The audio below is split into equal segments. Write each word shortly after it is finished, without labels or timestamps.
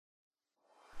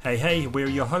Hey, we're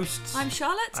your hosts. I'm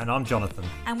Charlotte. And I'm Jonathan.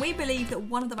 And we believe that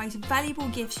one of the most valuable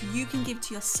gifts you can give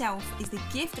to yourself is the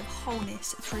gift of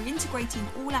wholeness through integrating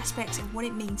all aspects of what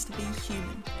it means to be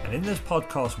human. And in this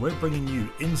podcast, we're bringing you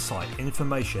insight,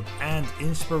 information, and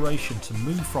inspiration to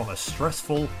move from a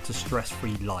stressful to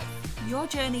stress-free life. Your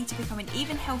journey to becoming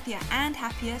even healthier and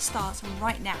happier starts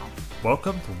right now.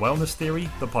 Welcome to Wellness Theory,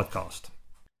 the podcast.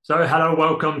 So, hello,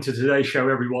 welcome to today's show,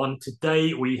 everyone.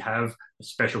 Today, we have a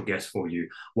special guest for you,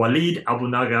 Walid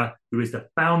Aboulnaga, who is the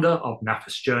founder of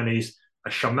Nafas Journeys,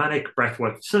 a shamanic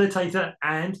breathwork facilitator,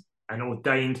 and an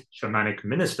ordained shamanic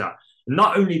minister.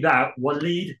 Not only that,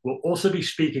 Walid will also be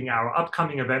speaking at our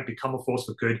upcoming event, Become a Force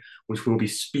for Good, which we'll be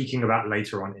speaking about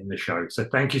later on in the show. So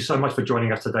thank you so much for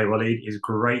joining us today, Walid. It's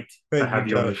great to have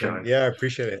you on the show. Yeah, I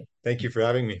appreciate it. Thank you for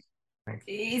having me.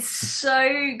 It's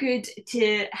so good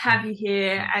to have you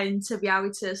here and to be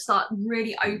able to start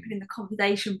really opening the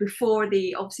conversation before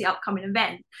the obviously upcoming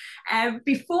event.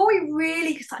 Before we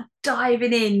really start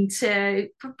diving into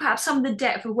perhaps some of the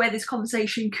depth of where this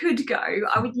conversation could go,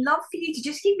 I would love for you to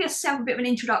just give yourself a bit of an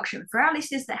introduction for our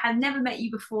listeners that have never met you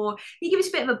before. Can you give us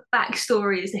a bit of a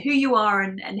backstory as to who you are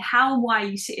and how and why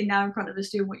you're sitting now in front of us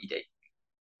doing what you do?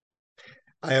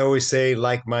 I always say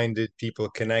like-minded people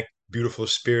connect, beautiful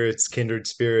spirits, kindred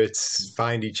spirits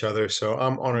find each other. So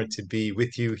I'm honored to be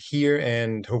with you here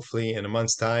and hopefully in a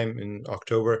month's time in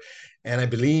October. And I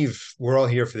believe we're all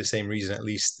here for the same reason, at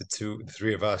least the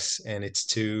three of us, and it's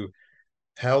to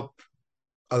help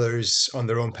others on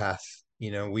their own path.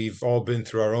 You know, we've all been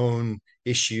through our own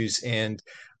issues, and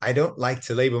I don't like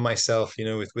to label myself,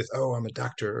 with oh, I'm a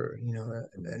doctor,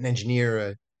 an engineer,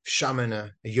 a shaman,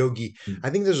 a yogi. I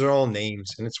think those are all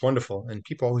names, and it's wonderful. And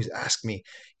people always ask me,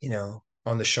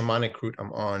 on the shamanic route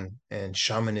I'm on and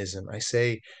shamanism, I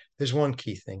say there's one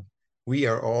key thing. We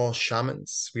are all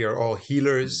shamans. We are all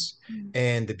healers,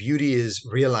 and the beauty is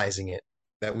realizing it,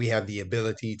 that we have the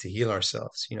ability to heal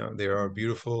ourselves. There are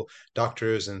beautiful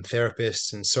doctors and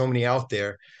therapists and so many out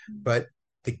there, but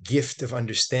the gift of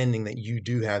understanding that you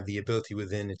do have the ability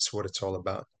within, it's what it's all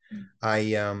about.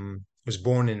 I was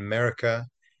born in America.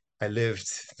 I lived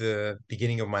the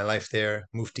beginning of my life there,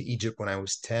 moved to Egypt when I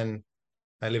was 10.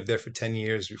 I lived there for 10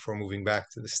 years before moving back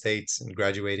to the States and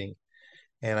graduating.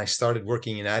 And I started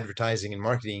working in advertising and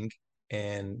marketing,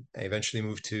 and I eventually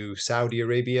moved to Saudi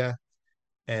Arabia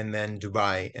and then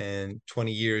Dubai, and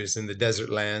 20 years in the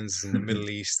desert lands in the Middle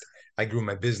East. I grew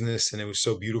my business and it was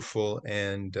so beautiful.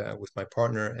 And with my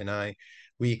partner and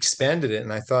we expanded it.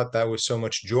 And I thought that was so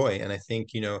much joy. And I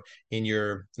think, in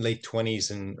your late 20s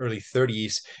and early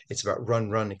 30s, it's about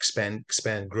run, expand,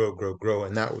 grow.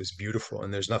 And that was beautiful.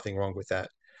 And there's nothing wrong with that.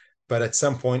 But at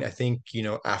some point, I think,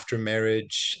 after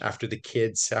marriage, after the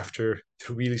kids, after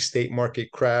the real estate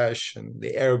market crash and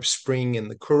the Arab Spring and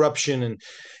the corruption and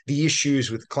the issues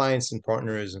with clients and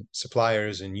partners and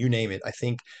suppliers and you name it, I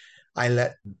think I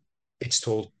let its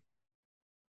toll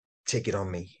take it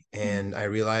on me. And I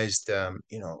realized,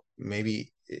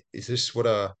 maybe is this what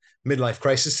a midlife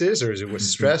crisis is, or is it what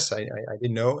stress? I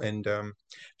didn't know. And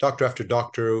doctor after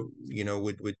doctor,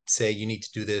 would say you need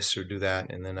to do this or do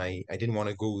that. And then I didn't want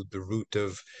to go the route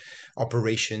of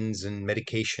operations and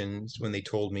medications when they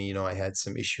told me, I had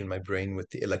some issue in my brain with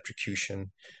the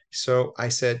electrocution. So I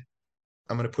said,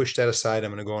 I'm going to push that aside.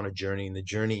 I'm going to go on a journey. And the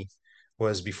journey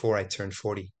was before I turned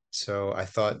 40. So I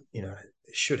thought,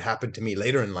 it should happen to me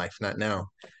later in life, not now.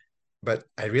 But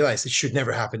I realized it should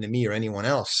never happen to me or anyone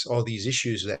else. All these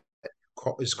issues that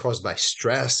is caused by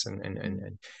stress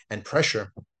and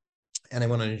pressure. And I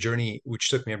went on a journey which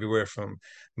took me everywhere from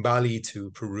Bali to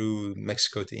Peru,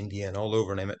 Mexico to India, and all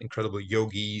over. And I met incredible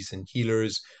yogis and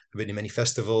healers. I've been to many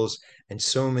festivals, and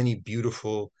so many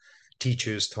beautiful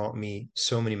teachers taught me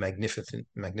so many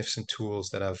magnificent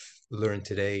tools that I've learned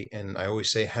today. And I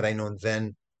always say, had I known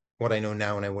then what I know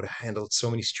now, and I would have handled so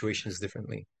many situations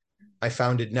differently. I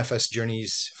founded Nafas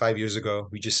Journeys 5 years ago.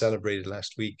 We just celebrated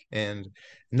last week. And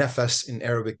Nafas in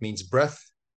Arabic means breath.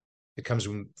 It comes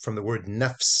from the word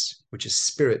nafs, which is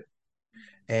spirit.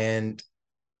 And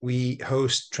we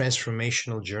host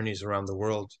transformational journeys around the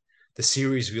world. The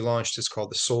series we launched is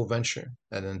called The Soul Venture,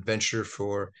 an adventure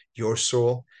for your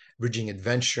soul, bridging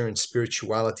adventure and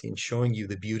spirituality and showing you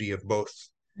the beauty of both.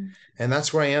 And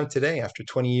that's where I am today after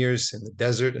 20 years in the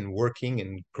desert and working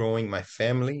and growing my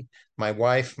family, my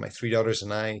wife, my three daughters,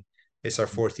 and I. It's our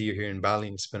fourth year here in Bali,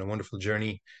 and it's been a wonderful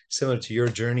journey, similar to your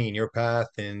journey and your path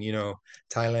in,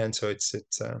 Thailand. So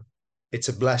it's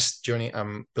a blessed journey.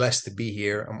 I'm blessed to be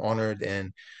here. I'm honored,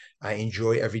 and I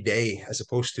enjoy every day, as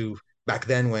opposed to back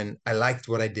then when I liked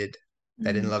what I did.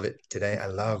 I didn't love it. Today, I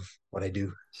love what I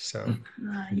do. So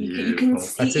you can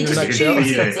see that's in a it just nutshell.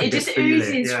 oozes. It just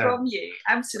oozes yeah. from you.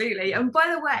 Absolutely. And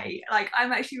by the way, like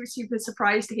I'm actually super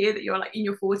surprised to hear that you're like in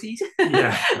your 40s.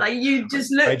 Yeah. Like you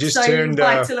just I look just so turned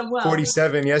vital and well.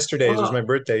 47 yesterday. It was Oh, my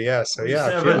birthday. Yeah. So yeah,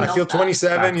 I 47. feel Love that.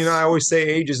 27. You know, I always say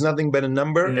age is nothing but a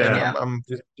number, and Yeah. I'm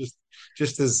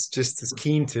just as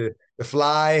keen to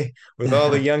fly with all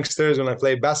the youngsters when I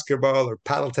play basketball or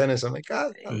paddle tennis. I'm like,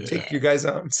 I'll Yeah. take you guys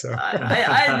on. So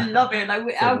I love it. Like our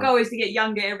Brilliant. goal is to get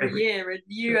younger every year, and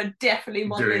you are definitely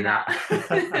modeling Doing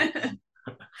that.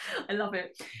 I love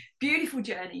it. Beautiful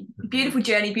journey,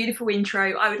 beautiful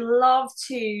intro. I would love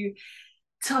to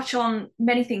touch on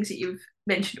many things that you've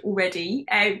mentioned already.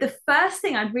 The first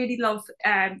thing I'd really love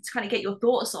to kind of get your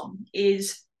thoughts on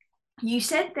is you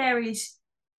said there is,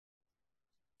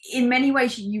 in many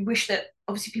ways, you wish that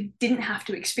obviously people didn't have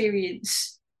to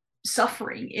experience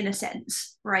suffering in a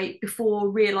sense, right, before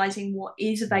realizing what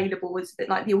is available as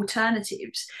like the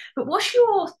alternatives. But what's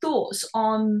your thoughts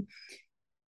on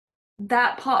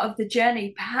that part of the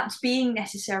journey perhaps being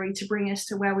necessary to bring us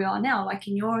to where we are now, like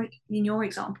in your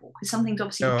example, because something's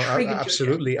obviously no, triggered your journey.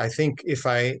 absolutely. I think if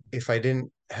I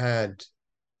didn't had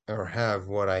or have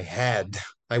what I had,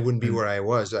 I wouldn't be Mm. where I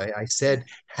was. I said,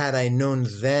 had I known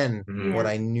then what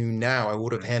Yeah. I knew now, I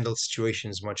would have Mm. handled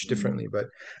situations much Mm. differently. But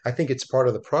I think it's part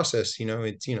of the process.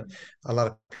 A lot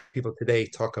of people today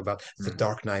talk about the Mm.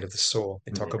 dark night of the soul.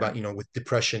 They talk Yeah. about, with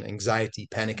depression, anxiety,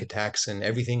 panic attacks, and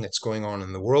everything that's going on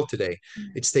in the world today.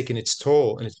 It's taken its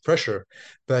toll and its pressure.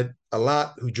 But a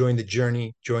lot who join the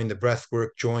journey, join the breath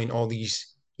work, join all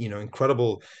these,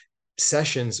 incredible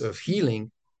sessions of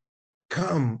healing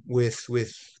come with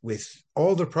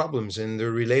all the problems, and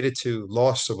they're related to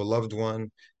loss of a loved one,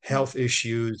 Yeah. health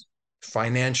issues,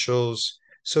 financials.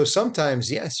 So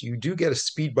sometimes, yes, you do get a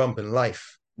speed bump in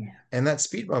life, Yeah. and that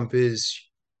speed bump is,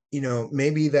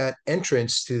 maybe that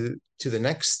entrance to the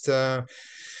next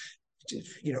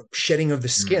shedding of the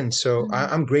Mm. skin. So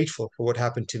Mm. I'm grateful for what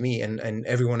happened to me, and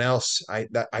everyone else.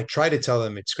 I try to tell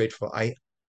them it's grateful. I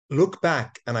look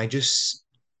back and I just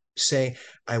say,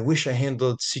 I wish I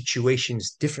handled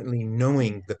situations differently,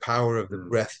 knowing the power of the Mm.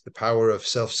 breath, the power of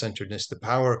self-centeredness, the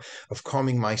power of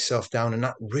calming myself down and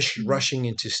not rushing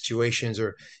into situations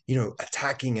or,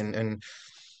 attacking. And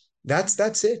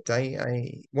that's it.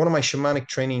 I one of my shamanic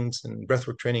trainings and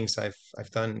breathwork trainings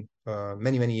I've done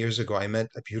many, many years ago, I met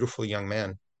a beautiful young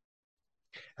man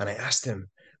and I asked him,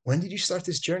 when did you start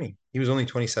this journey? He was only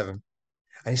 27.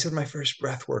 And he said, my first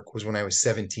breath work was when I was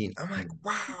 17. I'm like,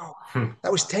 wow, Mm.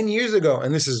 that was 10 years ago.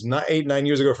 And this is not 8, 9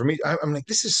 years ago for me. I'm like,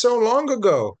 this is so long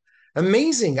ago.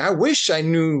 Amazing. I wish I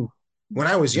knew when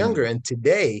I was Mm. younger. And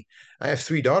today I have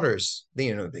 3 daughters.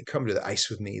 They come to the ice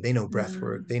with me. They know breath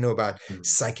work. Mm. They know about Mm.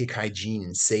 psychic hygiene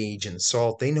and sage and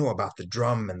salt. They know about the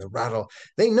drum and the rattle.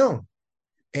 They know.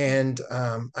 And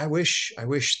I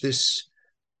wish this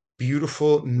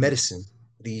beautiful Mm. medicine,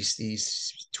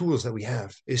 these tools that we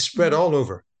have, is spread Mm. all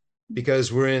over,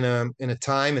 because we're in a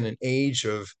time and an age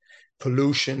of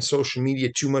pollution, social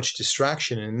media, too much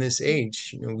distraction. And in this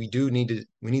age, we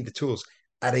need the tools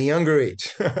at a younger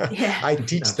age. Yeah. I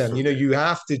teach them, Absolutely. you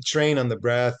have to train on the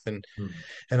breath Mm.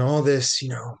 and all this,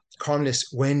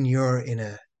 calmness when you're in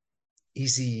a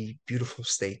easy, beautiful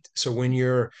state. So when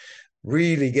you're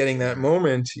really getting that Yeah.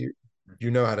 moment,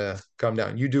 you know how to calm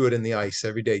down. You do it in the ice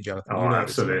every day, Jonathan. Oh, You know what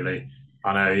it's like. absolutely.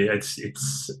 I know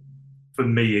it's for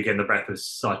me again. The breath is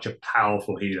such a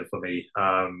powerful healer for me.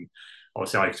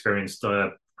 Obviously, I experienced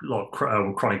a lot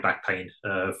of chronic back pain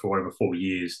for over 4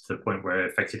 years, to the point where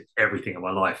it affected everything in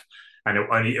my life. And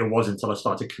it wasn't until I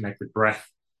started to connect with breath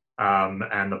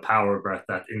and the power of breath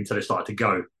that until it started to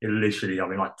go. It literally, I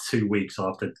mean, like 2 weeks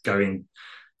after going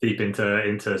deep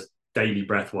into daily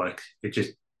breath work, it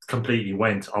just completely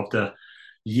went after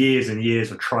years and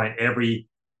years of trying every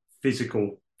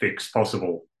physical fix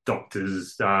possible.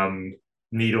 Doctors,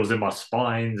 needles in my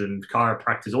spines and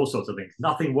chiropractors, all sorts of things.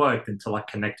 Nothing worked until I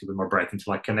connected with my breath,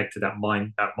 until I connected that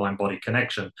mind body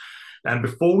connection. And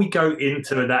before we go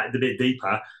into that a bit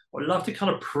deeper, I'd love to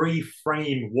kind of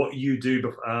pre-frame what you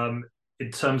do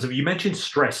in terms of, you mentioned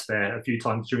stress there a few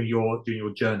times during your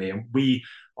journey, and we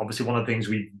obviously, one of the things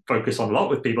we focus on a lot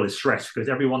with people is stress, because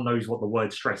everyone knows what the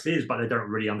word stress is, but they don't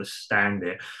really understand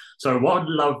it. So what I'd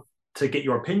love to get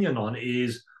your opinion on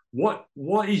is, what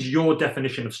is your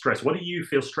definition of stress? What do you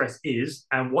feel stress is,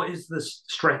 and what is the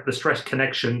stress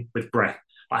connection with breath?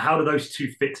 Like, how do those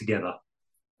two fit together?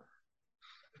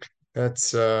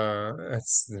 That's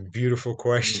the beautiful Mm.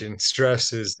 question.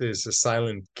 Stress is a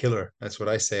silent killer. That's what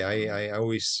I say. I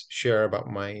always share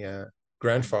about my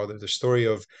grandfather, the story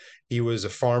of, he was a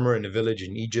farmer in a village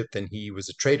in Egypt and he was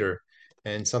a trader,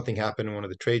 and something happened in one of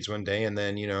the trades one day, and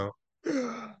then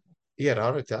He had a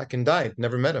heart attack and died.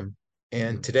 Never met him.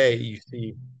 And today you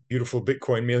see beautiful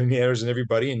Bitcoin millionaires and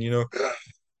everybody, and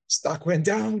stock went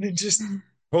down and just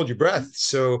hold your breath.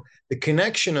 So the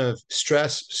connection of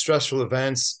stress, stressful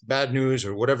events, bad news,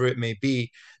 or whatever it may be,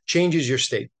 changes your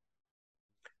state.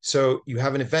 So you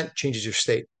have an event, changes your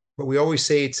state. But we always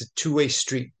say it's a two-way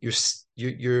street.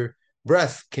 Your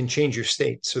breath can change your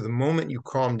state. So the moment you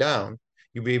calm down,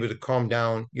 you'll be able to calm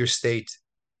down your state,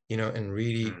 and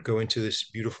really go into this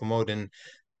beautiful mode. And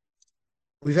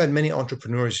we've had many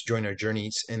entrepreneurs join our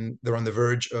journeys, and they're on the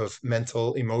verge of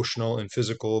mental, emotional, and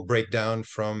physical breakdown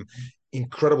from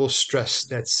incredible stress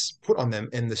that's put on them.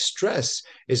 And the stress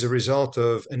is a result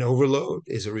of an overload,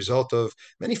 is a result of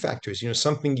many factors,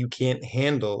 something you can't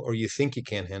handle or you think you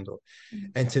can't handle.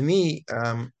 And to me,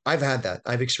 I've had that.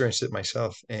 I've experienced it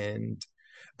myself, and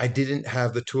I didn't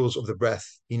have the tools of the breath.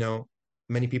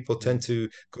 Many people tend to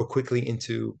go quickly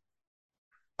into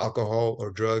alcohol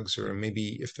or drugs, or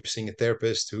maybe if they're seeing a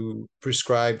therapist who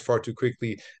prescribed far too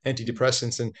quickly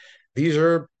antidepressants. And these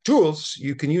are tools.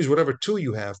 You can use whatever tool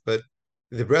you have, but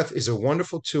the breath is a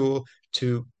wonderful tool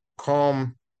to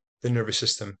calm the nervous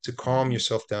system, to calm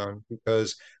yourself down,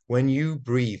 because when you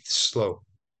breathe slow,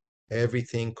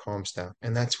 everything calms down.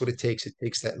 And that's what it takes. It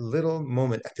takes that little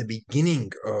moment at the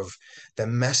beginning of the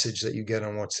message that you get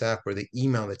on WhatsApp or the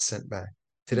email that's sent back.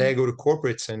 Today, I go to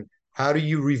corporates, and how do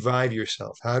you revive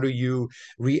yourself? How do you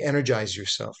re-energize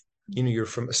yourself? You're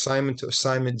from assignment to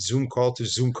assignment, Zoom call to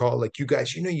Zoom call. Like you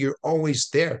guys, you're always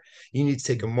there. You need to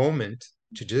take a moment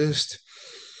to just,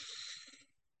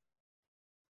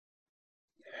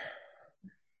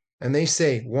 and they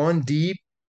say one deep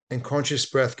and conscious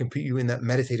breath can put you in that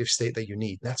meditative state that you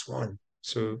need. That's one.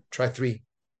 So try 3,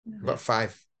 about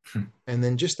 5, and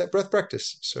then just that breath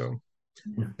practice. So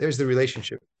there's the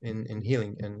relationship in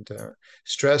healing. And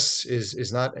stress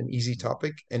is not an easy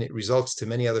topic, and it results to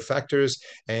many other factors.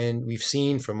 And we've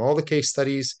seen from all the case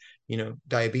studies,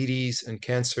 diabetes and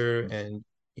cancer, and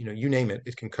you name it,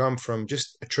 it can come from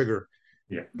just a trigger.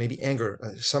 Maybe anger,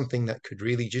 something that could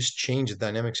really just change the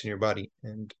dynamics in your body.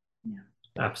 And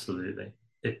absolutely.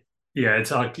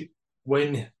 It's like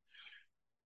when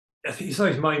I think it's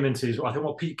those moments is I think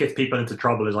what gets people into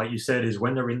trouble is, like you said, is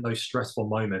when they're in those stressful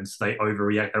moments, they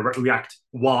overreact. They react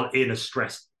while in a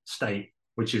stressed state,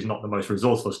 which is not the most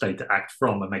resourceful state to act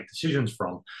from and make decisions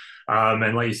from.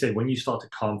 And like you said, when you start to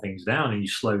calm things down and you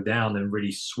slow down and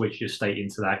really switch your state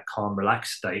into that calm,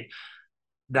 relaxed state,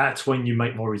 that's when you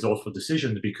make more resourceful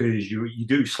decisions, because you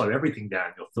do slow everything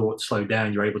down. Your thoughts slow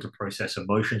down. You're able to process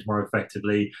emotions more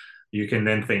effectively. You can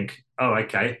then think, oh,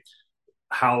 okay,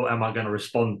 how am I going to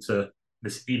respond to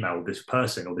this email, this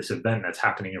person, or this event that's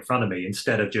happening in front of me,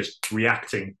 instead of just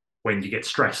reacting when you get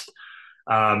stressed.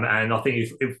 And I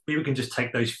think if people can just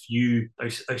take those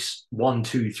 1,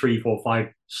 2, 3, 4, 5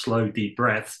 slow, deep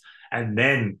breaths, and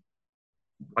then,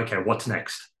 okay, what's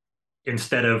next?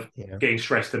 Instead of getting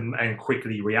stressed and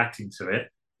quickly reacting to it,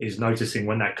 is noticing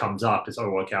when that comes up. It's,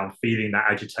 oh, okay, I'm feeling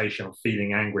that agitation, I'm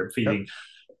feeling angry, I'm feeling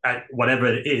whatever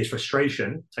it is,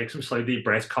 frustration. Take some slow, deep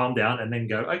breaths, calm down, and then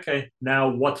go, okay, now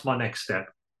what's my next step?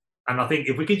 And I think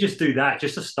if we could just do that,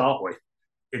 just to start with,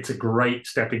 it's a great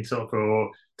stepping stone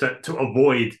to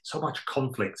avoid so much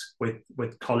conflict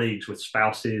with colleagues, with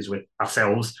spouses, with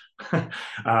ourselves,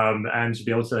 and to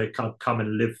be able to kind of come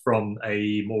and live from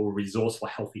a more resourceful,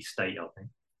 healthy state, I think.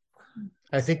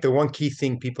 I think the one key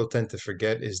thing people tend to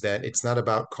forget is that it's not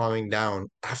about calming down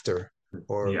after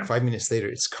or 5 minutes later.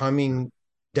 It's calming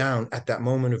down at that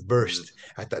moment of burst,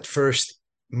 at that first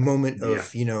moment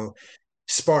of,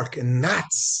 spark. And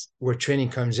that's where training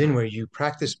comes in, where you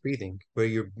practice breathing, where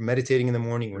you're meditating in the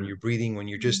morning, when you're breathing, when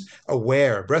you're just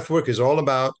aware. Breath work is all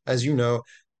about, as you know,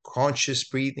 conscious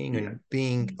breathing and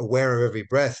being aware of every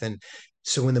breath. And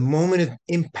so when the moment of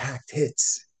impact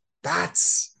hits,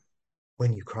 that's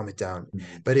when you calm it down.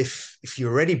 But if you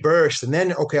already burst and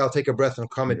then, okay, I'll take a breath and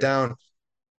calm it down,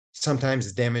 sometimes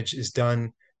the damage is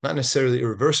done, not necessarily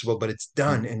irreversible, but it's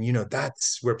done. And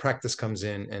that's where practice comes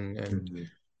in, and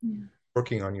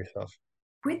working on yourself.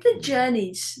 With the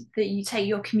journeys that you take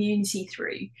your community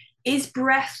through, is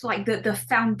breath like the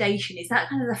foundation? Is that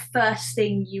kind of the first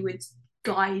thing you would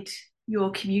guide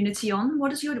your community on?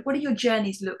 What do your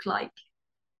journeys look like?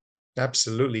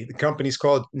 Absolutely. The company's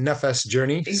called Nefes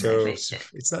Journey. Exactly. So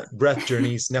it's not breath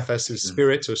journeys. Nefes is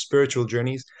spirit, so spiritual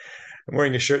journeys. I'm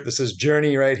wearing a shirt that says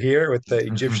journey right here with the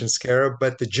Egyptian scarab.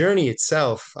 But the journey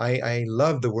itself, I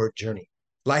love the word journey.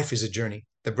 Life is a journey.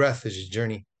 The breath is a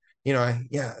journey.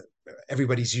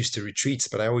 Everybody's used to retreats,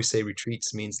 but I always say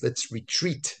retreats means let's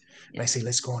retreat. And I say,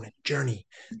 let's go on a journey.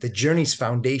 The journey's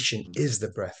foundation is the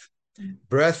breath.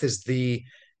 Breath is the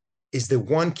is the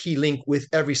one key link with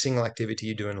every single activity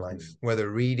you do in life,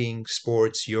 whether reading,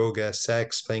 sports, yoga,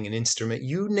 sex, playing an instrument,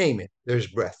 you name it, there's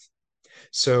breath.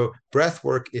 So breath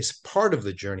work is part of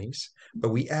the journeys, but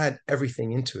we add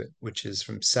everything into it, which is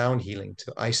from sound healing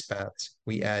to ice baths.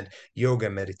 We add yoga,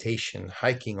 meditation,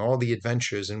 hiking, all the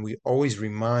adventures, and we always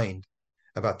remind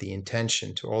about the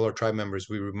intention to all our tribe members.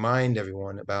 We remind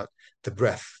everyone about the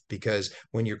breath, because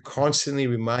when you're constantly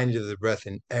reminded of the breath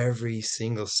in every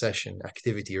single session,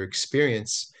 activity, or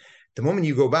experience, the moment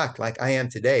you go back, like I am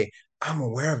today, I'm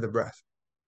aware of the breath.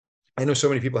 I know so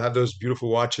many people have those beautiful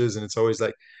watches and it's always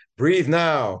like, breathe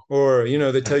now, or,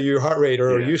 they tell you your heart rate,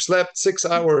 or you slept 6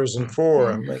 hours and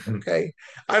 4. I'm like, okay,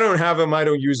 I don't have them. I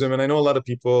don't use them. And I know a lot of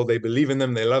people, they believe in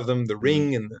them. They love them, the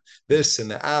ring and this and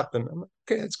the app. And I'm like,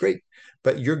 okay, that's great.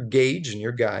 But your gauge and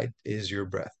your guide is your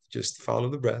breath. Just follow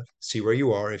the breath, see where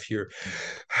you are. If you're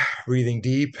breathing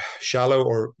deep, shallow,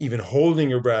 or even holding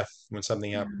your breath when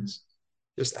something happens,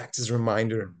 just act as a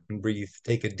reminder and breathe.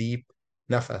 Take a deep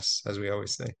nafas, as we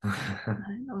always say. I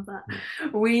love that.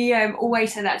 We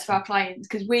always say that to our clients,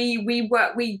 because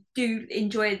we do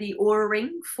enjoy the aura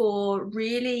ring for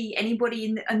really anybody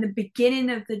in the beginning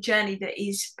of the journey that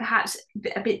is perhaps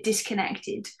a bit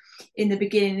disconnected in the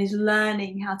beginning, is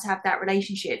learning how to have that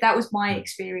relationship. That was my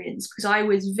experience, because I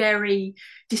was very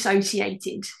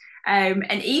dissociated,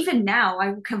 and even now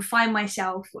I can find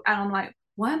myself and I'm like,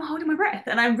 why am I holding my breath?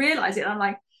 And I realize it and I'm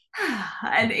like,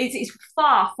 and it's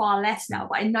far less now,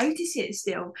 but I notice it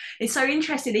still. It's so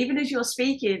interesting. Even as you're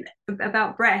speaking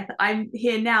about breath, I'm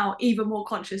here now even more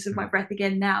conscious of my breath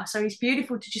again now. So it's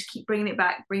beautiful to just keep bringing it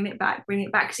back,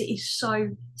 because it is so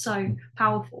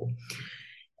powerful.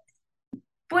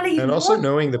 And also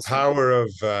knowing the power of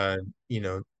the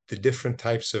different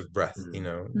types of breath.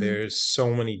 There's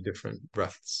so many different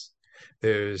breaths.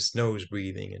 There's nose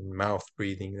breathing and mouth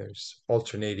breathing. There's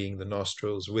alternating the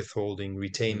nostrils, withholding,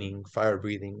 retaining, fire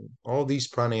breathing, all these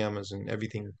pranayamas and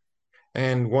everything.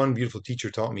 And one beautiful teacher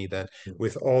taught me that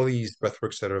with all these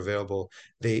breathworks that are available,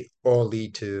 they all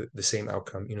lead to the same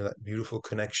outcome, that beautiful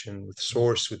connection with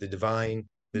source, with the divine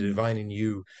in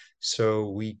you. So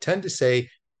we tend to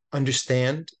say,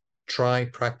 understand, try,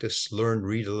 practice, learn,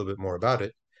 read a little bit more about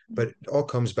it, but it all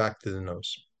comes back to the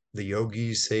nose. The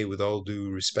yogis say, with all due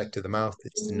respect to the mouth,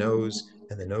 it's the nose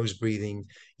and the nose breathing,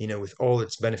 with all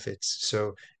its benefits.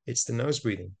 So it's the nose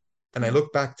breathing. And I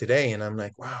look back today and I'm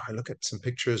like, wow, I look at some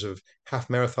pictures of half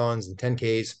marathons and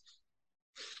 10Ks.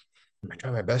 I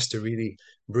try my best to really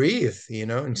breathe,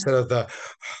 instead of the,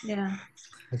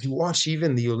 if you watch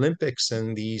even the Olympics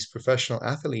and these professional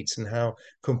athletes and how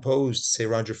composed, say,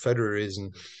 Roger Federer is,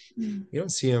 and you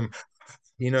don't see him,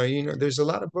 there's a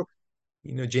lot of books.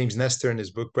 James Nestor in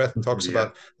his book Breath talks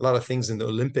about a lot of things in the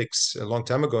Olympics a long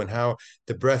time ago, and how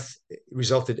the breath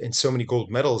resulted in so many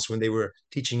gold medals when they were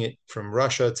teaching it from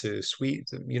Russia to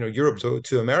Sweden, Europe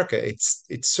to America. It's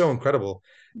so incredible.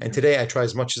 And today I try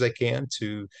as much as I can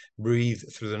to breathe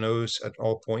through the nose at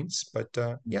all points. But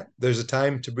there's a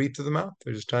time to breathe through the mouth.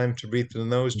 There's a time to breathe through the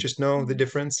nose. Just know the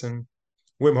difference. And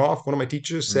Wim Hof, one of my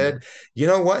teachers, said, you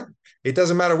know what? It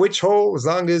doesn't matter which hole, as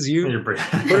long as you put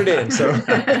it in. So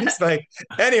it's like,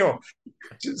 anyway.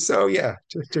 So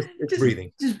just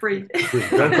breathing. Just breathe.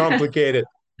 Don't complicate it.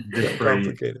 Just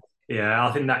breathe. Yeah,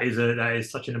 I think that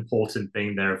is such an important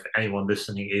thing there for anyone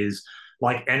listening. Is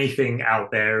like anything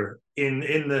out there in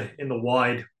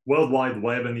the World Wide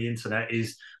Web and the internet,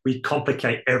 is we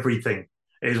complicate everything.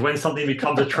 Is when something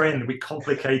becomes a trend, we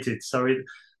complicate it. So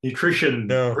nutrition,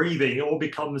 breathing, it all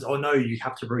becomes, oh no, you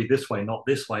have to breathe this way, not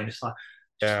this way. And it's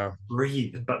like,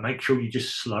 breathe, but make sure you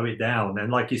just slow it down.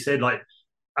 And like you said, like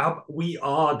we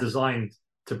are designed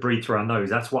to breathe through our nose.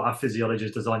 That's what our physiology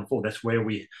is designed for. That's where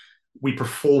we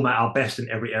perform at our best in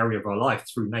every area of our life,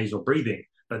 through nasal breathing.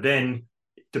 But then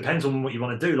it depends on what you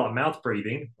want to do, like mouth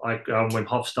breathing, like Wim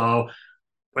Hof style,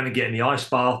 when you get in the ice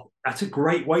bath. That's a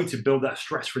great way to build that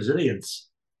stress resilience.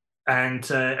 And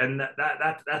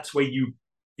that's where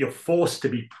you're forced to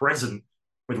be present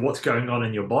with what's going on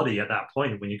in your body at that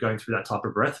point when you're going through that type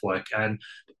of breath work. And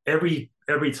every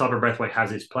type of breath work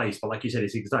has its place, but like you said,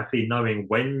 it's exactly knowing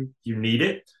when you need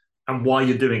it and why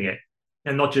you're doing it,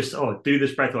 and not just, oh, do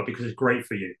this breath work because it's great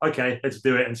for you. Okay, let's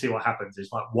do it and see what happens.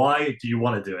 It's like, why do you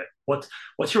want to do it?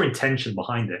 What's your intention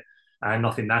behind it? And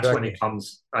I think that's when it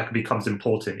becomes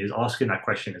important, is asking that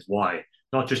question, is why.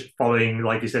 Not just following,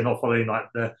 like you said, not following like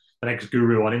the next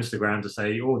guru on Instagram to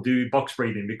say, oh, do box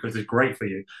breathing because it's great for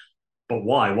you. But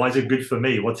why? Why is it good for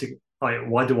me? What's it like?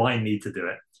 Why do I need to do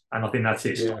it? And I think that's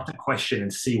it. Start to question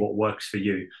and see what works for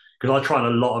you. Because I tried a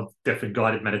lot of different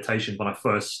guided meditations when I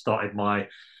first started my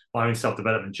my own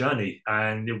self-development journey.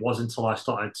 And it wasn't until I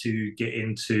started to get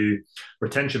into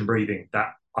retention breathing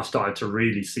that I started to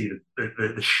really see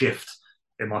the shift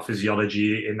in my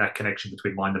physiology, in that connection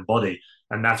between mind and body.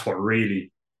 And that's what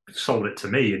really sold it to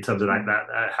me in terms of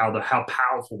how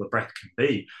powerful the breath can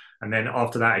be. And then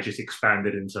after that, it just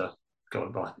expanded into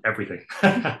God, everything.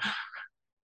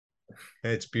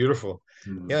 It's beautiful.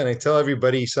 Yeah, and I tell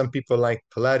everybody, some people like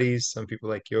Pilates, some people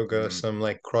like yoga, Mm. some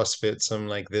like CrossFit, some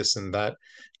like this and that.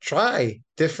 Try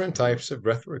different types of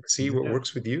breath work, see what Yeah,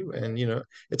 works with you. And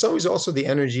it's always also the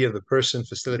energy of the person yeah,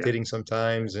 facilitating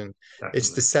sometimes, and it's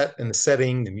the definitely. set and the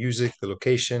setting, the music, the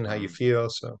location, how you Mm. feel.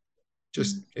 So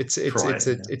just Mm. it's Try it's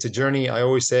it. a Yeah. it's a journey. I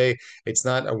always say it's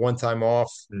not a one-time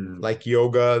off Mm. like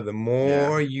yoga. The Yeah.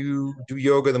 more you do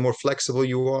yoga, the more flexible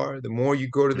you are. The more you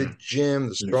go to the Mm. gym, the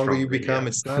The stronger you stronger, become. yeah.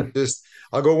 It's not just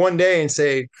I'll go one day and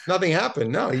say nothing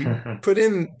happened. No, you put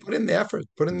in the effort,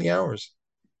 put in the hours.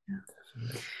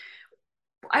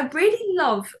 I really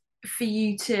love for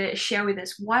you to share with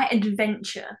us why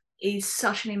adventure is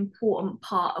such an important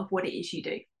part of what it is you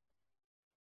do.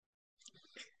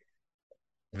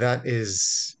 That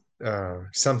is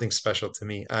something special to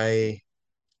me. I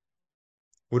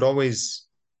would always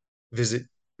visit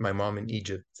my mom in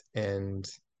Egypt and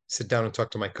sit down and talk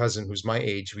to my cousin who's my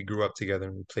age. We grew up together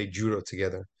and we played judo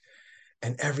together.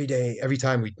 And every day, every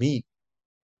time we'd meet,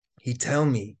 he'd tell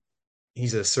me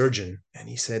he's a surgeon. And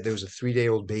he said there was a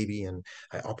 3-day-old baby and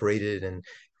I operated and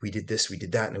we did this, we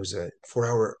did that. And it was a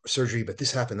 4-hour surgery, but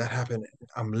this happened, that happened.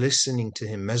 I'm listening to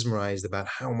him mesmerized about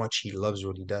how much he loves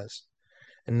what he does.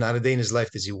 And not a day in his life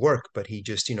does he work, but he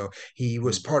just, he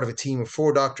was Mm. part of a team of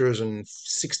 4 doctors and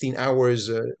 16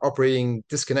 hours operating,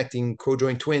 disconnecting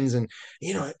co-joint twins. And,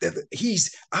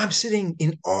 I'm sitting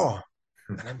in awe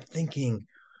and I'm thinking,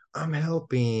 I'm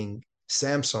helping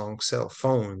Samsung sell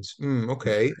phones.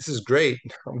 Okay, this is great.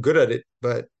 I'm good at it,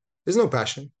 but there's no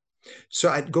passion. So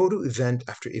I'd go to event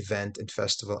after event and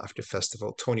festival after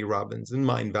festival, Tony Robbins and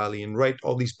Mind Valley, and write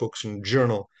all these books and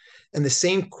journal. And the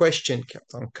same question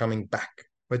kept on coming back.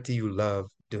 What do you love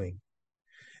doing?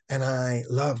 And I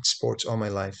loved sports all my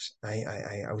life.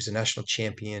 I was a national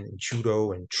champion in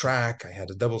judo and track. I had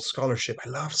a double scholarship. I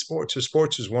love sports. So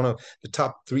sports was one of the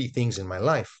top 3 things in my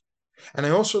life. And I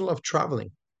also love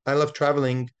traveling. I love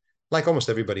traveling like almost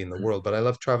everybody in the world, but I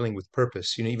love traveling with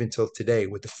purpose, even till today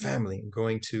with the family and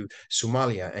going to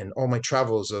Somalia and all my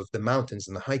travels of the mountains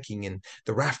and the hiking and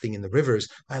the rafting in the rivers.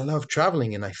 I love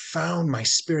traveling and I found my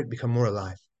spirit become more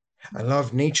alive. I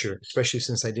love nature, especially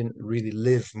since I didn't really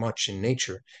live much in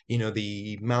nature,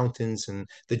 the mountains and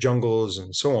the jungles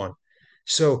and so on.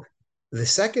 So the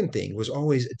second thing was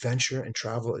always adventure and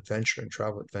travel, adventure and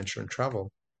travel, adventure and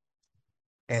travel.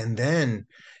 And then,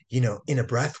 in a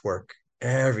breath work,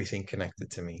 everything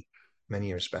connected to me many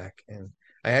years back. And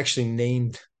I actually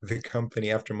named the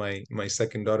company after my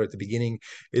second daughter at the beginning.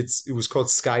 It was called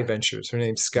Sky Ventures. Her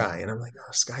name's Sky. And I'm like,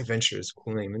 oh, Sky Ventures,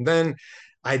 cool name. And then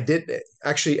I did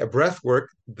actually a breath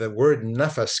work, the word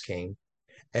nafas came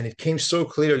and it came so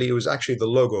clearly. It was actually the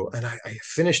logo, and I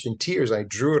finished in tears. I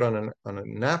drew it on a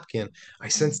napkin. I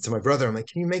sent it to my brother. I'm like,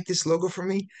 "Can you make this logo for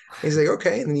me?" He's like,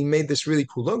 "Okay," and then he made this really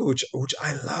cool logo, which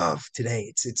I love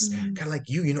today. It's Mm. kind of like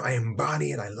I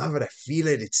embody it. I love it. I feel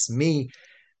it. It's me.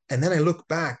 And then I look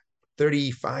back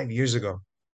 35 years ago.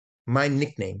 My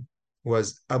nickname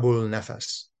was Abul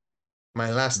Nafas.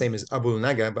 My last name is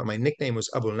Aboulnaga, but my nickname was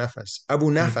Abul Nafas. Abu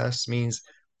Nafas means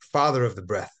father of the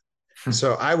breath.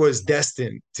 So I was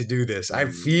destined to do this. I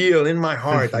feel in my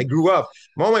heart. I grew up.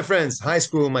 All my friends, high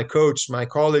school, my coach, my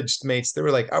college mates, they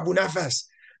were like Abu Nafas,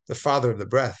 the father of the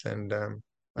breath. And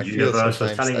I feel Universe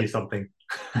was sometimes telling that you something.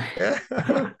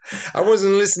 I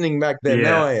wasn't listening back then.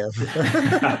 Now Yeah. I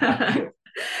am.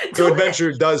 So Talking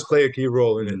adventure does play a key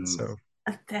role in it. Mm. So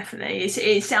Definitely,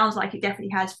 it sounds like it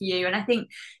definitely has for you. And I think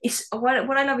it's what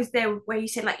I love is there where you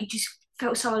said like you just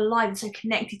felt so alive and so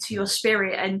connected to your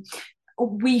spirit, and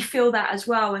we feel that as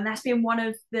well. And that's been one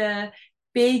of the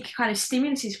big kind of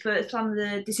stimuluses for some of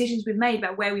the decisions we've made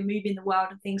about where we move in the world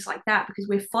and things like that, because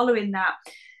we're following that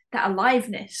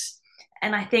aliveness.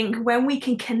 And I think when we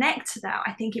can connect to that,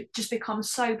 I think it just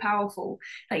becomes so powerful.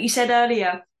 Like you said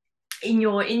earlier in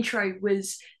your intro,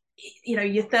 was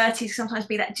your 30s sometimes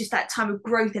be that just that time of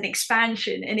growth and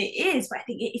expansion, and it is, but I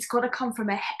think it's got to come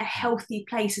from a healthy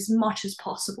place as much as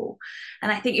possible.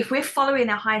 And I think if we're following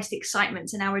our highest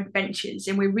excitements and our adventures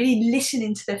and we're really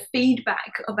listening to the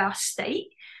feedback of our state,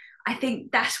 I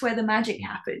think that's where the magic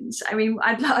happens. I mean,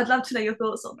 I'd love to know your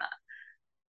thoughts on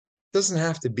that. doesn't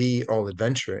have to be all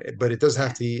adventure, but it does have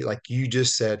Yeah. to be, like you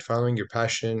just said, following your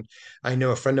passion. I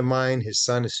know a friend of mine, his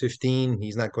son is 15,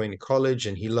 he's not going to college,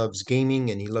 and he loves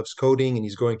gaming and he loves coding, and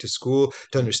he's going to school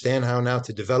to understand how now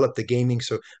to develop the gaming.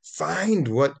 So find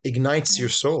what ignites your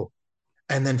soul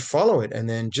and then follow it. And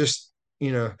then just,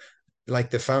 you know, like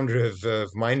the founder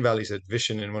of Mind Valley said,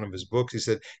 Vishen, in one of his books, he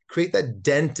said, create that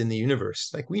dent in the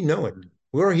universe. Like we know it.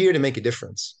 We're here to make a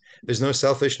difference. There's no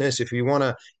selfishness. If we want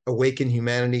to awaken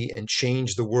humanity and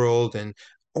change the world and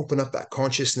open up that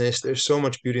consciousness, there's so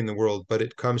much beauty in the world, but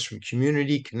it comes from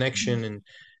community, connection, and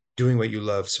doing what you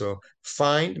love. So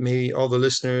find, maybe all the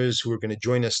listeners who are going to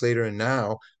join us later and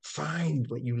now, find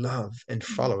what you love and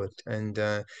follow it.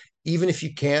 And even if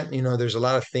you can't, there's a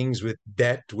lot of things with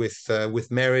debt,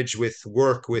 with marriage, with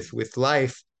work, with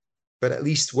life. But at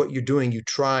least what you're doing, you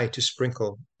try to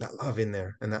sprinkle that love in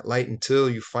there and that light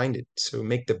until you find it. So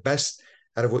make the best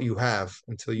out of what you have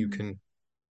until you can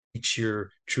reach your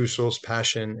true soul's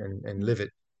passion and live it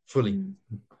fully.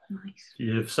 Nice.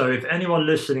 Yeah, so if anyone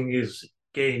listening is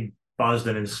getting buzzed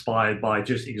and inspired by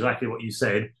just exactly what you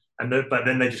said, but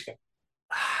then they just go,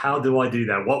 how do I do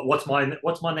that? What's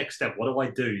my next step? What do I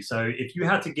do? So if you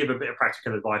had to give a bit of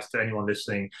practical advice to anyone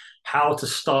listening, how to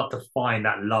start to find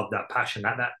that love, that passion,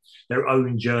 that their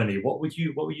own journey, what would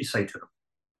you say to them?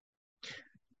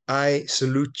 I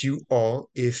salute you all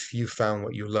if you found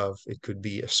what you love. It could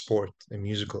be a sport, a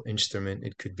musical instrument,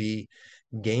 it could be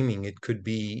gaming, it could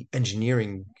be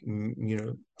engineering,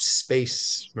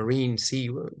 space, marine, sea,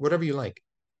 whatever you like.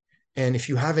 And if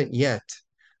you haven't yet,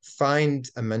 find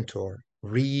a mentor,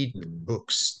 read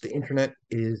books. The internet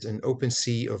is an open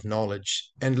sea of knowledge,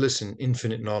 endless and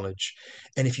infinite knowledge.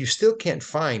 And if you still can't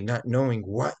find, not knowing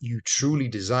what you truly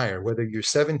desire, whether you're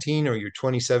 17 or you're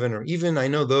 27, or even I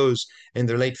know those in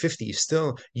their late 50s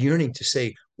still yearning to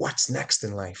say, what's next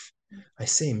in life? I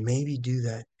say, maybe do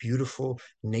that beautiful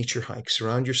nature hike.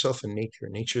 Surround yourself in nature.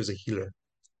 Nature is a healer.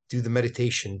 Do the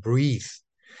meditation, breathe,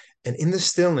 and in the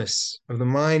stillness of the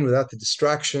mind, without the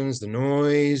distractions, the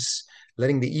noise,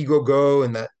 letting the ego go,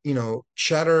 and that,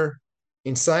 chatter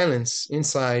in silence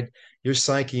inside, your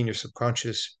psyche and your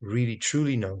subconscious really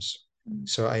truly knows.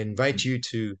 So I invite you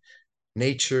to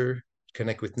nature,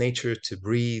 connect with nature, to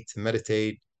breathe, to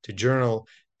meditate, to journal,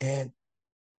 and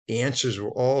the answers will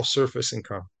all surface and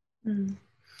come.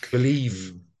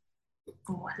 Believe.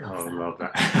 Oh, I Oh, I love love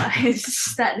that. that.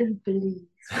 It's that little belief.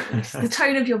 The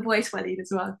tone of your voice, Walid, as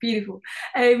well. Beautiful.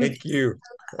 Thank you.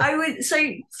 I would so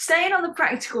staying on the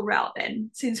practical route then,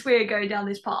 since we're going down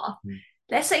this path.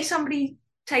 Let's say somebody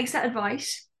takes that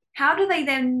advice. How do they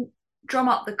then drum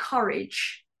up the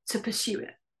courage to pursue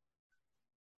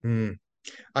it?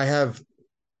 I have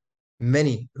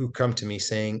many who come to me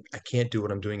saying, I can't do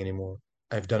what I'm doing anymore.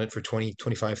 I've done it for 20,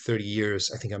 25, 30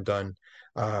 years. I think I'm done.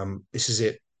 This is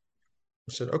it.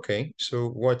 I said, okay, so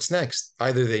what's next?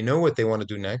 Either they know what they want to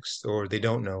do next or they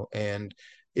don't know. And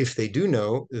if they do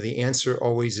know, the answer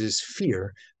always is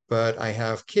fear. But I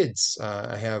have kids,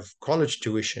 I have college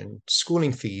tuition,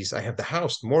 schooling fees, I have the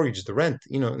house, the mortgage, the rent,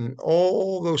 and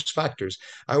all those factors.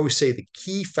 I always say the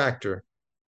key factor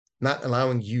not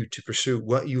allowing you to pursue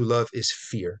what you love is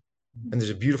fear. And there's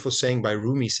a beautiful saying by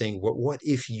Rumi saying, what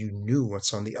if you knew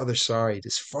what's on the other side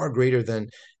is far greater than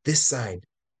this side?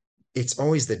 It's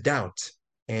always the doubt.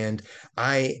 And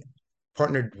I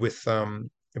partnered with a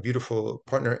beautiful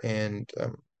partner, and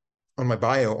on my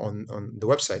bio on the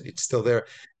website, it's still there.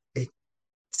 It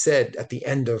said at the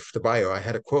end of the bio, I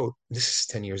had a quote. This is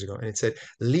 10 years ago, and it said,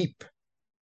 leap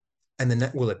and the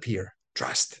net will appear.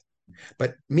 Trust.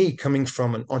 But me coming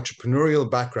from an entrepreneurial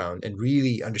background and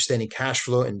really understanding cash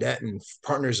flow and debt and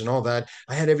partners and all that,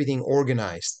 I had everything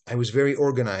organized. I was very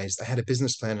organized. I had a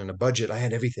business plan and a budget. I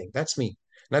had everything. That's me.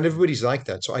 Not everybody's like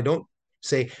that. So I don't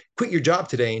say, quit your job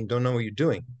today and don't know what you're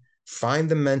doing. Find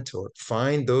the mentor,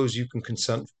 find those you can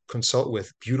consult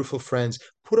with, beautiful friends,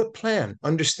 put a plan,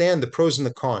 understand the pros and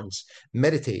the cons,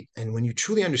 meditate. And when you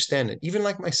truly understand it, even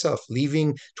like myself,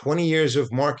 leaving 20 years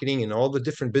of marketing and all the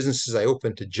different businesses I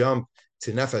opened to jump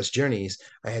to Nefas journeys,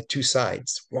 I had two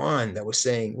sides. One that was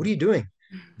saying, what are you doing?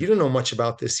 You don't know much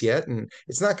about this yet, and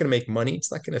it's not going to make money.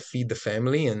 It's not going to feed the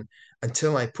family. And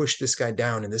until I pushed this guy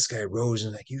down and this guy rose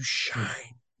and like, you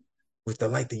shine with the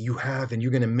light that you have and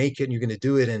you're going to make it and you're going to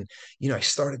do it. And, I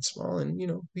started small and,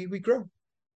 we grow.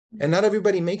 And not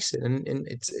everybody makes it. And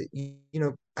it's,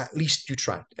 at least you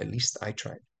tried. At least I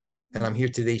tried. And I'm here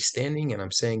today standing and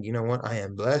I'm saying, you know what? I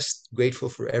am blessed, grateful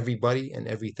for everybody and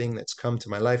everything that's come to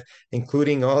my life,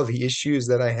 including all the issues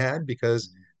that I had,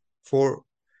 because for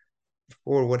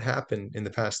what happened in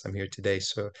the past, I'm here today.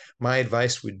 So my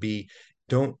advice would be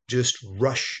don't just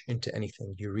rush into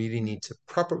anything. You really need to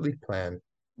properly plan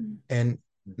And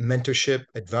mentorship,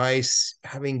 advice,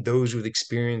 having those with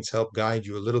experience help guide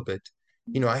you a little bit.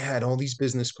 I had all these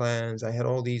business plans. I had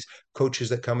all these coaches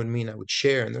that come to me and I would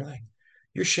share, and they're like,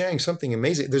 "You're sharing something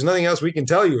amazing. There's nothing else we can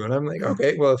tell you." And I'm like,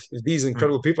 "Okay, well, if these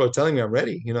incredible people are telling me I'm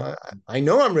ready, I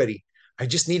know I'm ready. I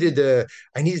just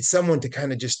I needed someone to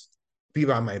kind of just be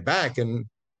by my back." And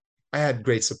I had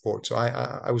great support. So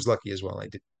I was lucky as well. I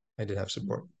did have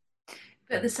support.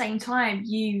 But at the same time,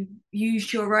 you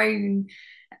used your own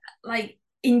like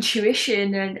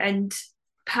intuition and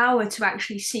power to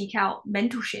actually seek out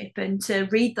mentorship and to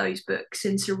read those books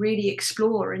and to really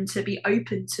explore and to be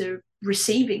open to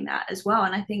receiving that as well.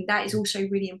 And I think that is also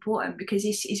really important because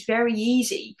it's very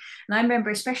easy. And I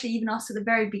remember, especially even us at the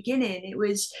very beginning,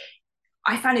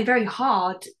 I found it very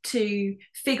hard to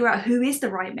figure out who is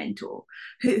the right mentor,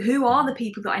 who are the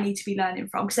people that I need to be learning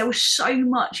from, because there was so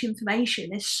much information.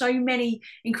 There's so many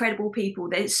incredible people.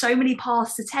 There's so many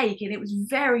paths to take, and it was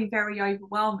very, very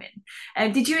overwhelming.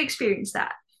 Did you experience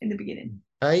that in the beginning?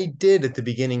 I did at the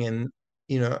beginning, and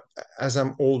as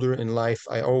I'm older in life,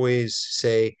 I always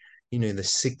say, the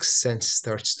sixth sense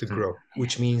starts to grow,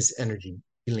 which means energy,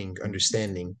 feeling,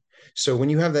 understanding. So when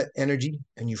you have that energy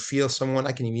and you feel someone,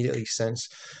 I can immediately sense,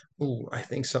 "Ooh, I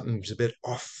think something's a bit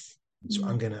off." So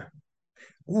I'm gonna,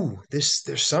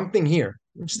 there's something here.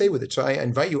 Stay with it. So I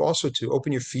invite you also to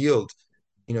open your field,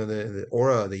 the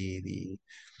aura, the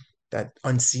that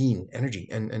unseen energy,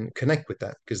 and connect with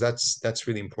that, because that's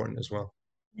really important as well.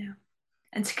 Yeah.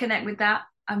 And to connect with that,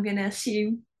 I'm going to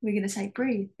assume we're going to say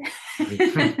breathe.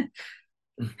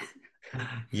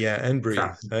 Yeah, and breathe.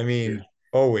 I mean,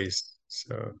 always.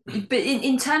 So, but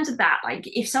in terms of that, like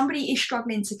if somebody is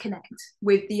struggling to connect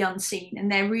with the unseen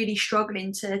and they're really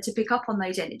struggling to pick up on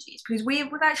those energies, because we've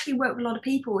actually worked with a lot of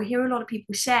people, we hear a lot of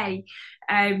people say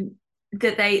that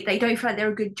they don't feel like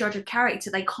they're a good judge of character.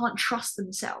 They can't trust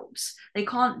themselves. They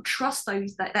can't trust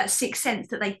that sixth sense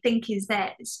that they think is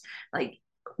theirs. Like,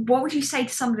 what would you say to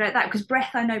somebody like that? Because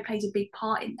breath, I know, plays a big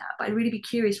part in that, but I'd really be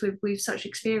curious with such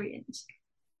experience.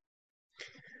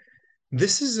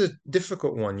 this is a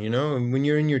difficult one, when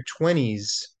you're in your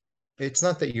 20s, it's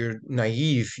not that you're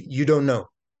naive, you don't know.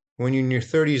 When you're in your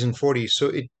 30s and 40s,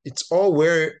 so it's all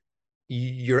where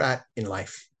you're at in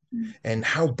life and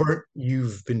how burnt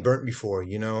you've been burnt before.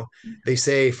 They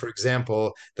say, for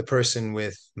example, the person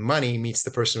with money meets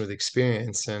the person with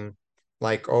experience, and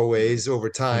like always, over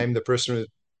time, the person with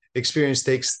experience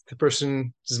takes the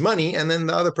person's money, and then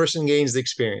the other person gains the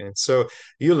experience. So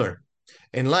you learn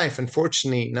in life.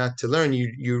 Unfortunately, not to learn,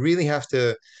 you really have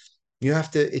to,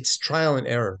 it's trial and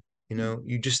error.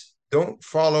 You just don't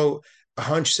follow a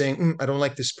hunch saying, I don't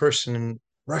like this person, and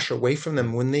rush away from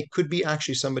them when they could be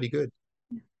actually somebody good.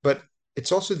 But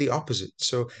it's also the opposite.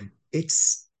 So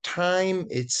it's time,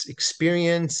 it's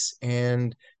experience.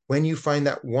 And when you find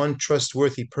that one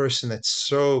trustworthy person that's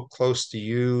so close to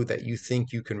you that you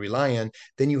think you can rely on,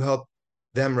 then you help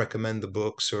them recommend the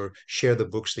books or share the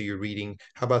books that you're reading.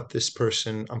 How about this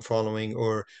person I'm following?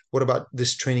 Or what about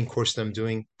this training course that I'm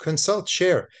doing? Consult,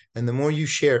 share. And the more you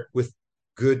share with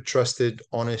good, trusted,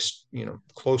 honest,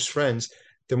 close friends,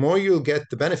 the more you'll get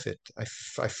the benefit. I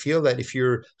feel that if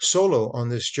you're solo on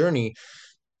this journey,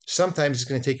 sometimes it's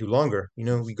going to take you longer.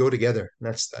 We go together, and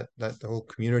that's that the whole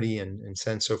community and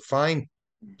sense. So find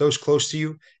those close to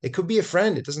you. It could be a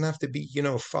friend. It doesn't have to be,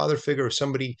 a father figure or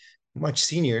somebody much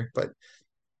senior, but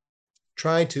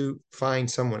try to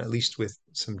find someone at least with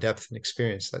some depth and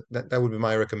experience. That would be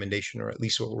my recommendation, or at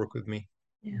least what will work with me.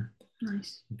 Yeah,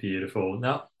 nice. Beautiful.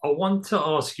 Now, I want to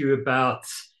ask you about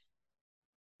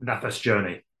Nafas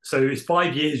journey. So it's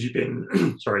 5 years you've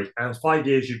been, sorry, 5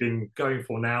 years you've been going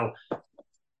for now.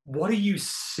 What do you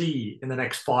see in the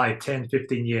next 5, 10,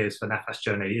 15 years for Nafas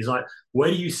journey? Is like,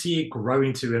 where do you see it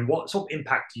growing to, and what sort of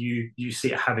impact do you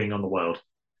see it having on the world?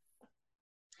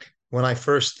 When I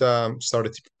first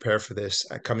started to prepare for this,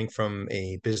 coming from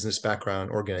a business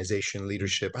background, organization,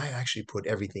 leadership, I actually put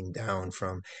everything down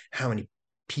from how many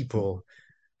people,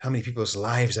 how many people's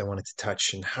lives I wanted to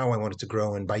touch and how I wanted to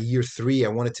grow. And by year 3, I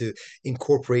wanted to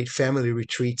incorporate family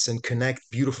retreats and connect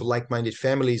beautiful, like-minded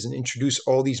families and introduce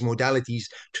all these modalities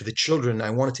to the children. I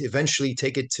wanted to eventually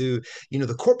take it to,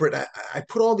 the corporate. I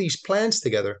put all these plans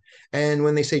together. And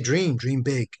when they say dream, dream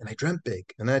big. And I dreamt big.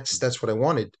 And that's what I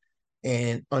wanted.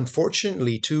 And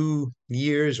unfortunately, 2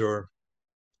 years or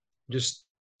just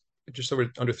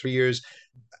over under 3 years,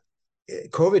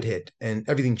 COVID hit and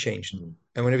everything changed.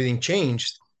 And when everything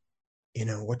changed,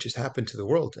 what just happened to the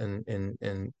world?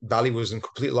 And Bali was in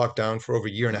complete lockdown for over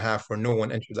a year and a half where no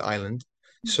one entered the island.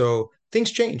 So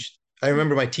things changed. I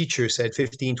remember my teacher said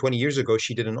 15, 20 years ago,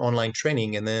 she did an online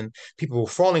training and then people were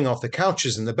falling off the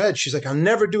couches and the bed. She's like, I'll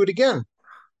never do it again.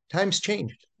 Times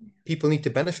changed. People need to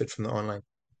benefit from the online.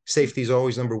 Safety is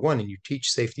always number one, and you teach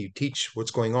safety, you teach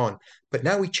what's going on. But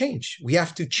now we change. We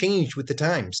have to change with the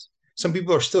times. Some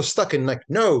people are still stuck in like,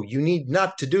 no, you need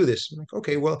not to do this. I'm like,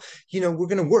 okay, well, we're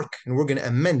going to work and we're going to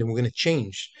amend and we're going to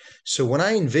change. So when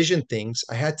I envisioned things,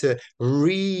 I had to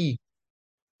replan,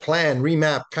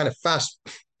 remap, kind of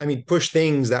push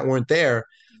things that weren't there.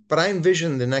 But I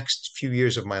envisioned the next few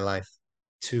years of my life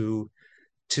to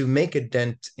make a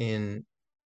dent in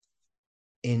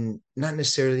not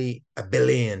necessarily a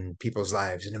billion people's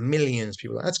lives and a millions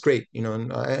people. That's great,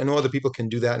 and I know other people can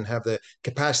do that and have the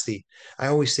capacity. I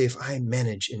always say if I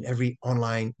manage in every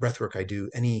online breathwork I do,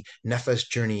 any Nefes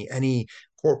journey, any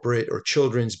corporate or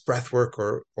children's breathwork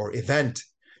or event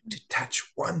to touch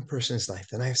one person's life,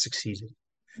 then I have succeeded.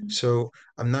 So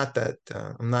I'm not that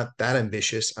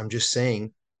ambitious. I'm just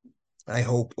saying I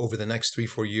hope over the next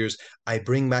 3-4 years, I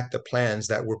bring back the plans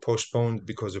that were postponed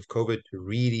because of COVID to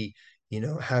really,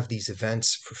 have these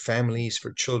events for families,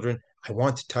 for children. I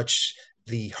want to touch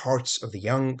the hearts of the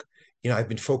young. I've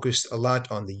been focused a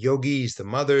lot on the yogis, the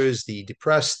mothers, the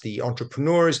depressed, the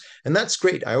entrepreneurs, and that's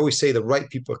great. I always say the right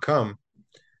people come,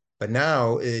 but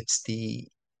now it's the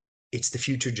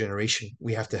future generation.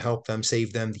 We have to help them,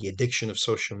 save them, the addiction of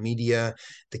social media,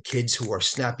 the kids who are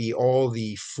snappy, all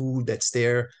the food that's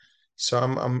there. So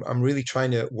I'm really trying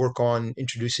to work on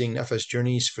introducing FS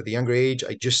journeys for the younger age.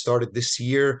 I just started this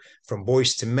year from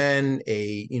boys to men,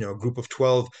 a group of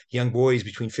 12 young boys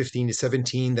between 15 to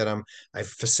 17 that I've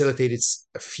facilitated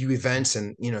a few events,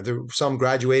 and there are some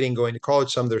graduating, going to college,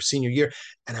 some their senior year,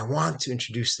 and I want to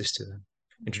introduce this to them,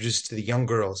 introduce it to the young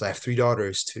girls. I have 3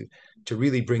 daughters to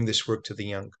really bring this work to the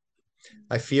young.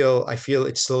 I feel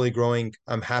it's slowly growing.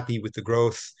 I'm happy with the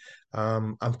growth.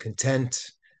 I'm content.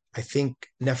 I think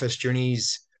Nefes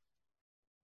Journeys,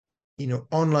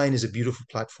 online is a beautiful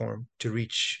platform to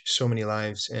reach so many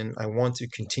lives. And I want to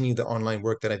continue the online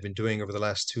work that I've been doing over the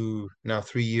last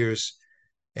 3 years.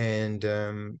 And,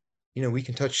 we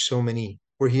can touch so many.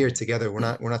 We're here together. We're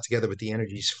not together, but the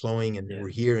energy is flowing, and we're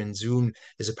here. And Zoom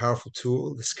is a powerful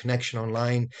tool. This connection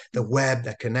online, the web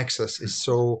that connects us is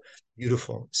so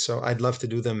beautiful. So I'd love to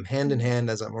do them hand in hand,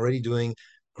 as I'm already doing,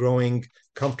 growing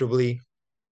comfortably.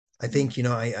 I think,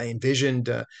 I envisioned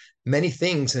many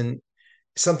things, and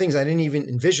some things I didn't even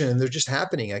envision, and they're just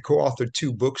happening. I co-authored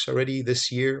 2 books already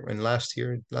this year and last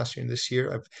year and this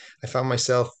year. I found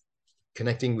myself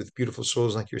connecting with beautiful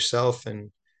souls like yourself,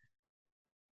 and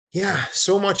yeah,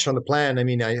 so much on the plan. I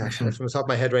mean, I from the top of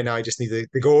my head right now, I just need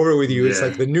to go over it with you. It's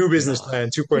like the new business plan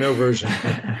 2.0 version.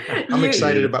 I'm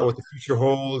excited about what the future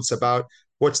holds, about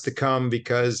what's to come,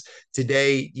 because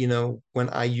today, when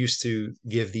I used to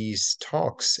give these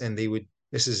talks, and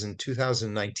this is in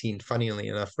 2019, funnily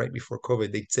enough, right before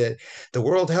COVID, they said the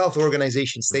World Health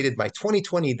Organization stated by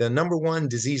 2020, the number one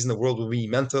disease in the world will be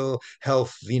mental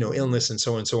health, illness, and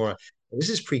so on and so on. This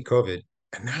is pre-COVID.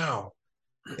 And now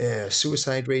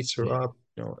suicide rates are up,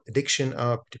 addiction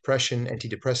up, depression,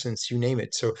 antidepressants, you name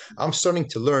it. So I'm starting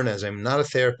to learn, as I'm not a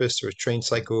therapist or a trained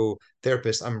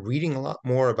psychotherapist, I'm reading a lot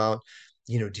more about,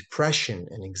 depression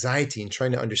and anxiety, and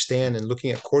trying to understand and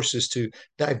looking at courses to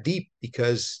dive deep,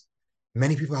 because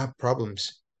many people have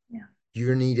problems. Yeah.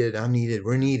 You're needed, I'm needed,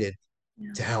 we're needed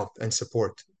to help and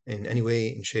support in any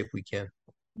way and shape we can.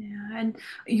 Yeah, and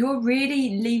you're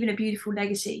really leaving a beautiful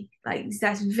legacy. Like,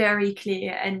 that's very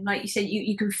clear, and like you said,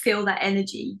 you can feel that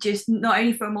energy, just not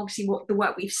only from obviously what the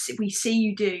work we see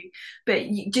you do, but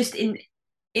just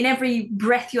in every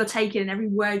breath you're taking and every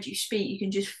word you speak, you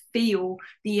can just feel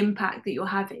the impact that you're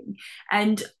having.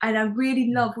 And I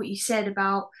really love what you said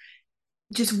about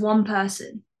just one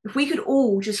person. If we could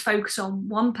all just focus on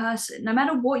one person, no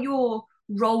matter what your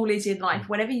role is in life,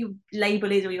 whatever your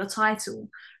label is or your title,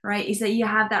 right, is that you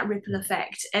have that ripple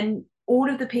effect. And all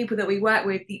of the people that we work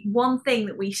with, the one thing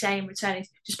that we say in return is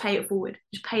just pay it forward.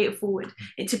 Just pay it forward.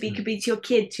 It could be to your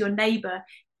kid, to your neighbor,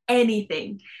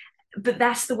 anything. But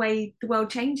that's the way the world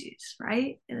changes,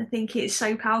 right? And I think it's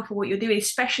so powerful what you're doing,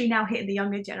 especially now hitting the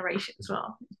younger generation as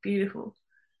well. It's beautiful.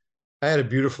 I had a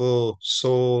beautiful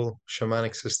soul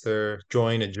shamanic sister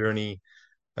join a journey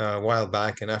a while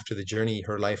back, and after the journey,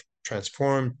 her life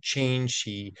transformed, changed.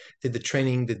 She did the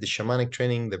training, did the shamanic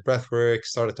training, the breath work,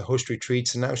 started to host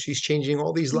retreats, and now she's changing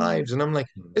all these lives. And I'm like,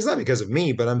 it's not because of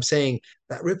me, but I'm saying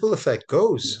that ripple effect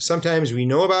goes. Sometimes we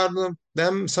know about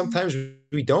them, sometimes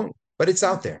we don't, but it's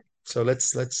out there. So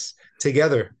let's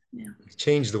together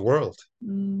change the world.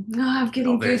 I'm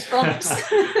getting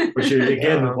goosebumps. Which is,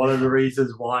 again, one of the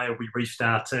reasons why we reached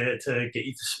out to get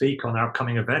you to speak on our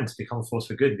upcoming event, Become a Force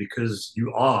for Good, because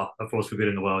you are a force for good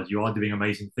in the world. You are doing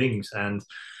amazing things, and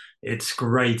it's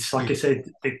great. Like I said,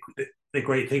 the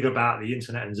great thing about the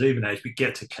internet and Zoom now is we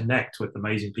get to connect with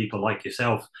amazing people like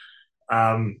yourself.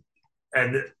 And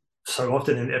so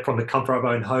often from the comfort of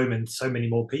our own home, and so many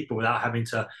more people without having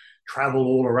to travel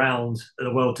all around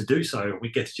the world to do so.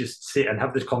 We get to just sit and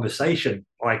have this conversation,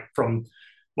 like from,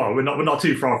 well, we're not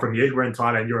too far from you. We're in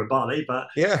Thailand, you're in Bali, but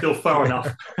still far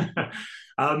enough.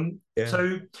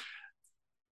 So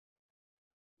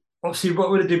obviously, what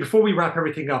we're going to do before we wrap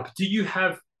everything up, do you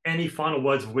have any final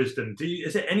words of wisdom?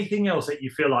 Is there anything else that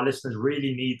you feel our listeners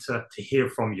really need to hear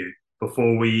from you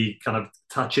before we kind of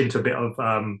touch into a bit of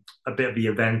the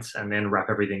event and then wrap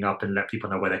everything up and let people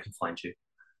know where they can find you?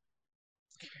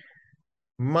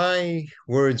 My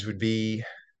words would be,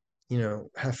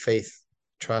 have faith,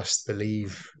 trust,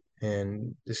 believe,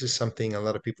 and this is something a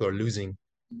lot of people are losing.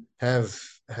 Have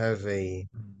a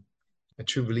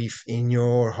true belief in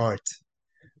your heart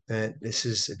that this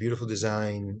is a beautiful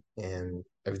design and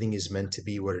everything is meant to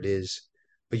be what it is,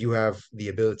 but you have the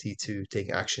ability to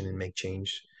take action and make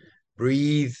change.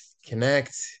 Breathe,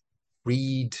 connect,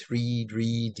 read,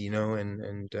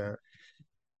 and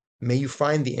may you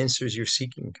find the answers you're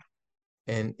seeking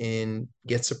and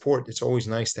get support. It's always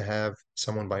nice to have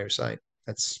someone by your side.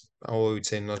 That's all I would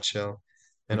say in a nutshell.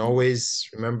 And always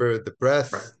remember the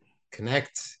breath,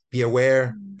 connect, be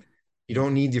aware. You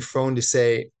don't need your phone to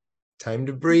say, time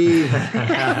to breathe.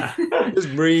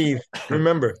 Just breathe.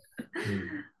 Remember.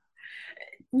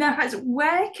 Nafas,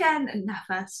 where can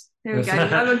Nafas? There we go.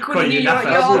 I'm calling you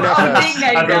your old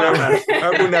nickname now.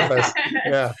 Aboulnaga.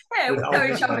 Yeah. Yeah, we know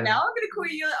each other now. I'm going to call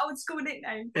you your old school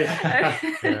nickname.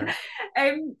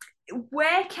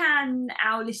 Where can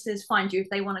our listeners find you if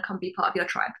they want to come be part of your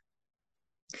tribe?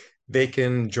 They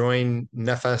can join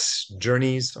Nafas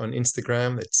Journeys on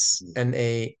Instagram. It's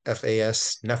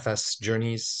NAFAS, Nafas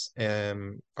Journeys.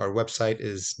 Our website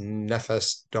is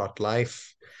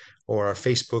nafas.life, or our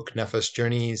Facebook, Nafas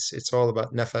Journeys. It's all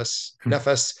about Nafas.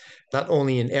 Nafas, not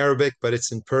only in Arabic, but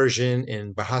it's in Persian,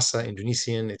 in Bahasa,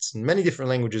 Indonesian. It's in many different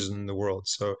languages in the world.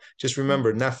 So just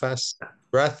remember Nafas,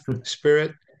 breath,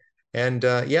 spirit. And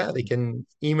they can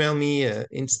email me,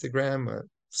 Instagram,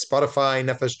 Spotify,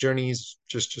 Nafas Journeys,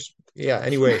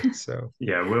 anyway. So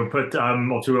we'll put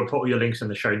we'll put all your links in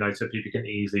the show notes so people can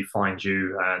easily find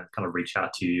you and kind of reach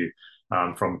out to you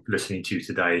from listening to you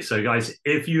today. So guys,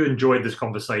 if you enjoyed this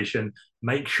conversation,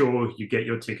 make sure you get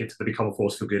your ticket to the Become a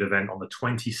Force for Good event on the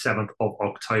 27th of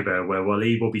October, where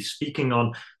Walid will be speaking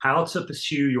on how to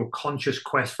pursue your conscious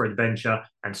quest for adventure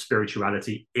and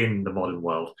spirituality in the modern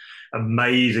world.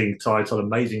 Amazing title,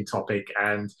 amazing topic,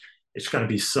 and it's going to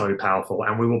be so powerful.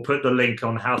 And we will put the link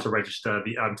on how to register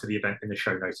to the event in the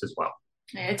show notes as well.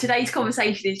 Yeah, today's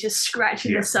conversation is just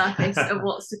scratching the surface of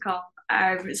what's to come.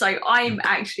 So I'm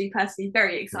actually personally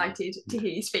very excited to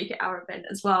hear you speak at our event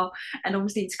as well, and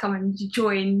obviously to come and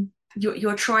join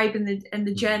your tribe and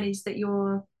the journeys that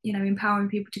you're empowering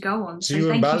people to go on. See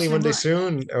you in Bali one day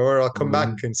soon, or I'll come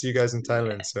back and see you guys in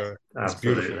Thailand. So it's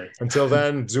beautiful. Until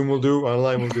then, Zoom will do,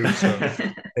 online will do. So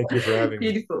thank you for having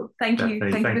me. Beautiful. Thank you.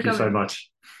 Thank you so much.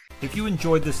 If you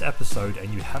enjoyed this episode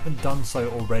and you haven't done so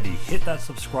already, hit that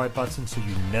subscribe button so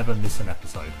you never miss an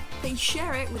episode. Then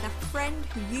share it with a friend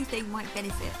who you think might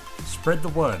benefit. Spread the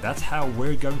word. That's how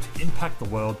we're going to impact the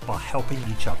world, by helping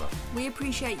each other. We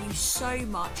appreciate you so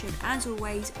much, and as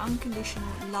always, unconditional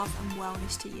love and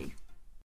wellness to you.